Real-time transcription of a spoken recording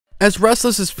As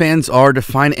restless as fans are to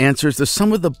find answers to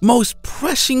some of the most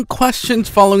pressing questions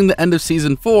following the end of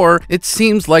Season 4, it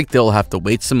seems like they'll have to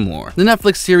wait some more. The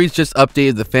Netflix series just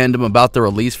updated the fandom about the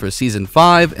release for Season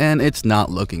 5, and it's not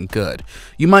looking good.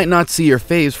 You might not see your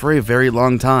faves for a very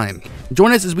long time.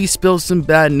 Join us as we spill some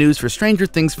bad news for Stranger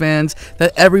Things fans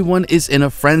that everyone is in a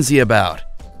frenzy about.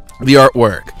 The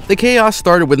artwork. The chaos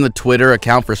started when the Twitter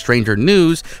account for Stranger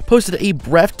News posted a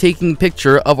breathtaking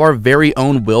picture of our very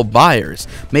own Will Byers,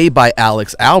 made by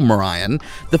Alex Almorian.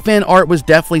 The fan art was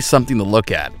definitely something to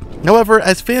look at. However,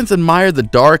 as fans admired the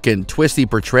dark and twisty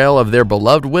portrayal of their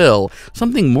beloved Will,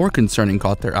 something more concerning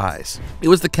caught their eyes. It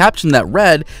was the caption that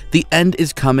read, "The end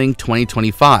is coming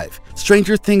 2025.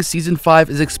 Stranger Things Season 5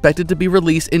 is expected to be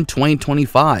released in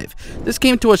 2025. This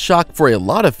came to a shock for a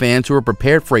lot of fans who were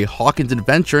prepared for a Hawkins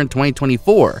adventure in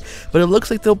 2024, but it looks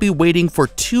like they'll be waiting for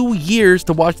 2 years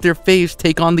to watch their faves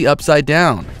take on the Upside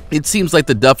Down. It seems like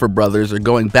the Duffer Brothers are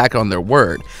going back on their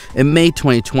word. In May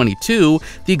 2022,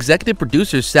 the executive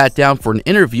producers sat down for an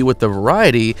interview with The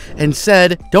Variety and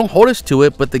said, "Don't hold us to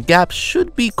it, but the gap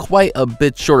should be quite a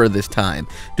bit shorter this time,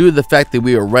 due to the fact that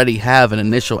we already have an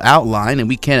initial outline and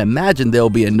we can't imagine there'll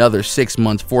be another 6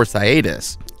 months forced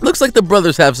hiatus." Looks like the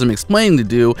brothers have some explaining to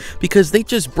do because they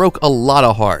just broke a lot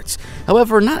of hearts.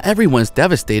 However, not everyone's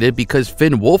devastated because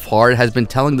Finn Wolfhard has been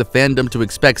telling the fandom to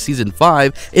expect Season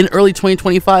 5 in early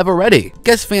 2025 already.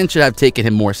 Guess fans should have taken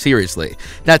him more seriously.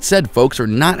 That said, folks are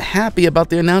not happy about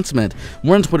the announcement.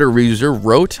 One Twitter user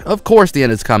wrote, "Of course the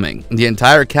end is coming. The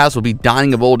entire cast will be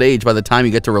dying of old age by the time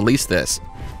you get to release this."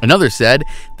 Another said,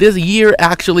 "This year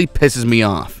actually pisses me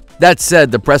off." That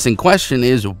said, the pressing question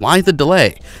is, why the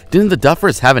delay? Didn't the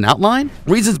Duffers have an outline?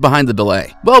 Reasons behind the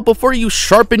delay. Well, before you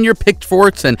sharpen your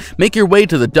pitchforks and make your way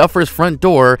to the Duffers' front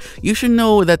door, you should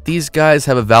know that these guys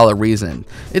have a valid reason.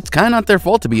 It's kinda not their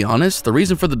fault, to be honest. The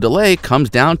reason for the delay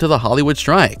comes down to the Hollywood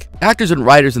strike. Actors and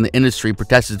writers in the industry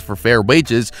protested for fair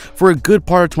wages for a good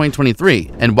part of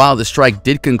 2023, and while the strike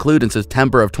did conclude in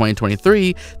September of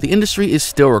 2023, the industry is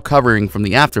still recovering from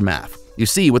the aftermath. You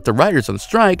see, with the writers on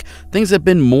strike, things have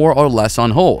been more or less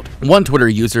on hold. One Twitter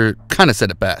user kinda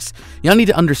said it best. "Y'all need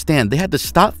to understand, they had to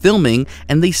stop filming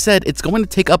and they said it's going to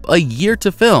take up a year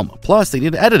to film, plus they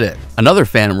need to edit it." Another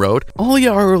fan wrote, "All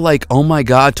y'all are like, oh my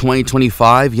god,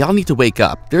 2025, y'all need to wake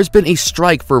up. There's been a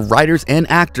strike for writers and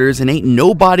actors and ain't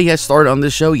nobody has started on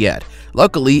this show yet.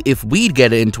 Luckily, if we'd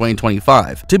get it in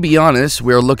 2025. To be honest,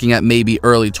 we're looking at maybe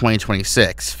early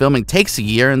 2026. Filming takes a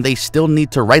year and they still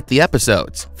need to write the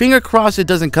episodes. Finger crossed it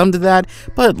doesn't come to that,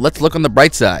 but let's look on the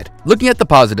bright side." Looking at the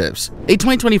positives, a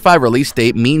 2025 release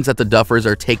date means that the Duffers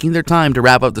are taking their time to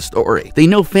wrap up the story. They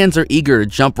know fans are eager to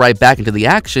jump right back into the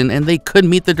action and they could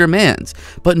meet their demands,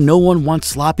 but no one wants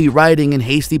sloppy writing and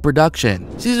hasty production.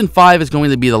 Season 5 is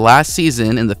going to be the last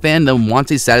season and the fandom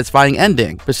wants a satisfying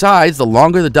ending. Besides, the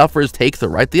longer the Duffers take to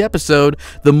write the episode,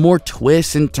 the more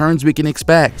twists and turns we can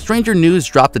expect. Stranger News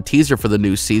dropped a teaser for the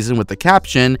new season with the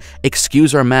caption,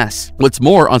 "Excuse our mess." What's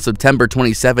more, on September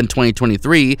 27,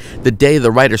 2023, the day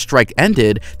the writer's strike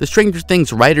ended, the Stranger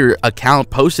Things writer account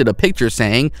posted a picture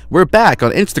saying, "We're back"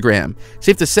 on Instagram.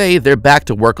 Safe to say, they're back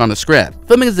to work on the script.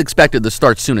 Filming is expected to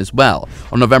start soon as well.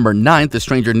 On November 9th, the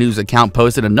Stranger News account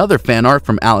posted another fan art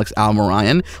from Alex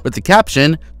Almorian with the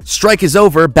caption, "Strike is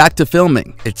over, back to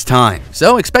filming. It's time."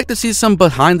 So expect to see some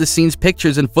behind-the-scenes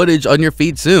pictures and footage on your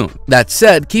feed soon. That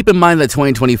said, keep in mind that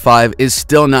 2025 is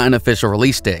still not an official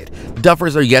release date. The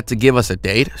Duffers are yet to give us a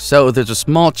date, so there's a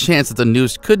small chance that the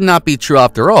news could not be true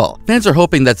after all. Fans are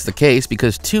hoping that's the case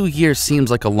because 2 years seems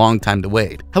like a long time to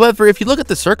wait. However, if you look at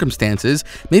the circumstances,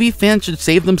 maybe fans should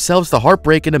save themselves the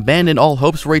heartbreak and abandon all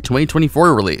hopes for a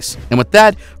 2024 release. And with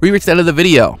that, we reached the end of the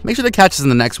video. Make sure to catch us in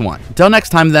the next one. Until next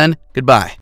time then, goodbye.